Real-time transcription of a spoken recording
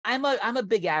I'm a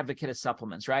big advocate of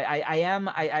supplements, right?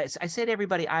 I say to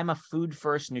everybody, I'm a food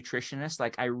first nutritionist.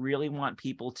 Like, I really want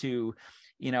people to,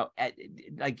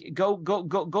 like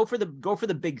go for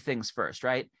the big things first,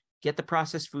 right? Get the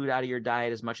processed food out of your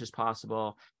diet as much as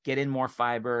possible. Get in more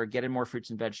fiber, get in more fruits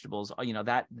and vegetables,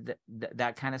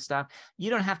 that kind of stuff.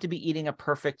 You don't have to be eating a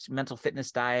perfect mental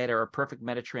fitness diet or a perfect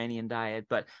Mediterranean diet,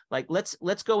 but like,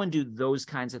 let's go and do those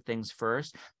kinds of things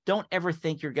first. Don't ever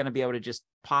think you're going to be able to just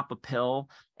pop a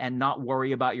pill and not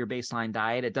worry about your baseline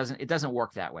diet. It doesn't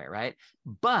work that way, right?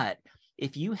 But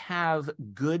if you have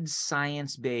good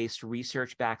science-based,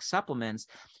 research-backed supplements,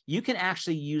 you can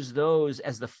actually use those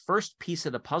as the first piece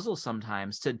of the puzzle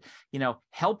sometimes to,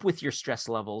 help with your stress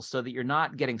levels so that you're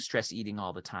not getting stress eating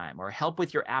all the time, or help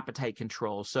with your appetite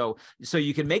control. So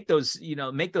you can make those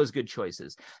good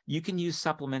choices. You can use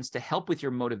supplements to help with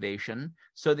your motivation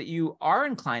so that you are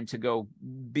inclined to go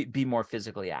be more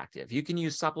physically active. You can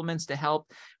use supplements to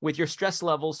help with your stress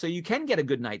levels so you can get a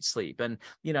good night's sleep. And,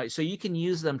 so you can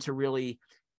use them to really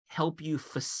help you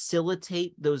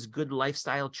facilitate those good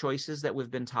lifestyle choices that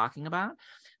we've been talking about.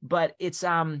 But it's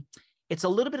a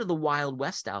little bit of the Wild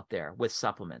West out there with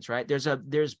supplements, right?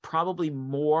 There's probably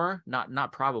more,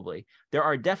 not probably, there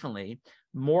are definitely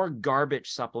more garbage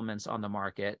supplements on the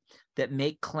market that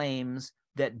make claims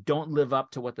that don't live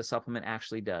up to what the supplement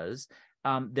actually does.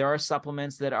 There are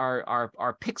supplements that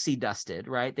are pixie dusted,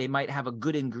 right? They might have a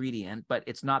good ingredient, but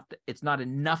it's not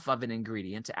enough of an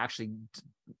ingredient to actually,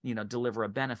 deliver a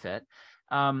benefit.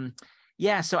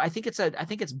 So I think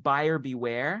it's buyer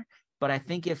beware. But I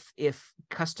think if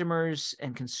customers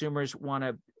and consumers want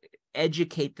to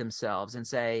educate themselves and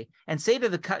say to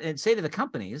the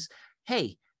companies,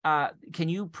 hey, can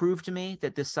you prove to me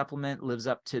that this supplement lives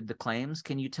up to the claims?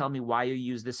 Can you tell me why you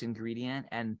use this ingredient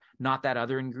and not that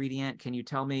other ingredient? Can you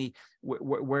tell me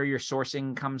where your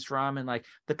sourcing comes from? And like,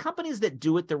 the companies that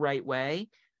do it the right way,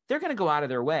 they're going to go out of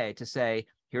their way to say,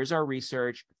 here's our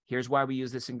research. Here's why we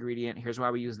use this ingredient. Here's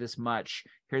why we use this much.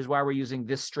 Here's why we're using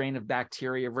this strain of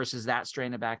bacteria versus that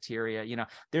strain of bacteria.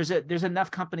 There's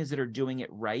enough companies that are doing it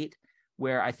right,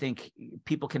 where I think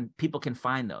people can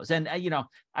find those. And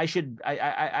I should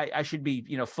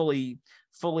be fully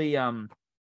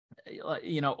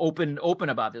open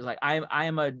about this. Like, I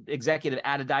am an executive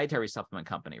at a dietary supplement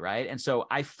company, right? And so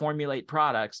I formulate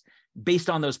products based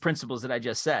on those principles that I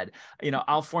just said.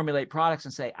 I'll formulate products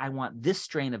and say, I want this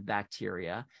strain of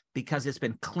bacteria because it's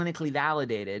been clinically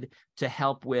validated to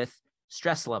help with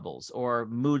stress levels or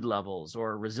mood levels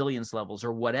or resilience levels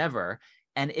or whatever.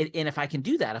 And if I can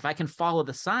do that, if I can follow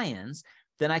the science,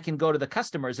 then I can go to the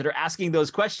customers that are asking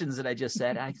those questions that I just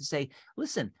said. And I can say,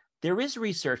 listen, there is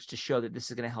research to show that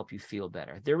this is going to help you feel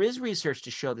better. There is research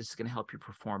to show this is going to help you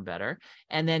perform better.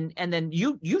 And then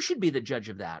you should be the judge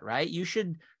of that, right? You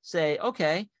should say,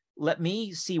 okay, let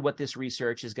me see what this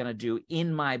research is going to do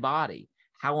in my body.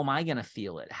 How am I going to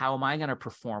feel it? How am I going to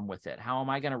perform with it? How am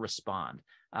I going to respond?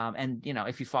 And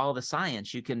if you follow the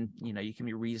science, you can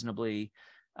be reasonably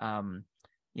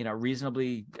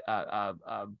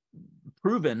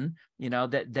proven,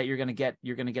 that you're going to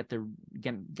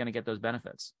get those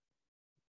benefits.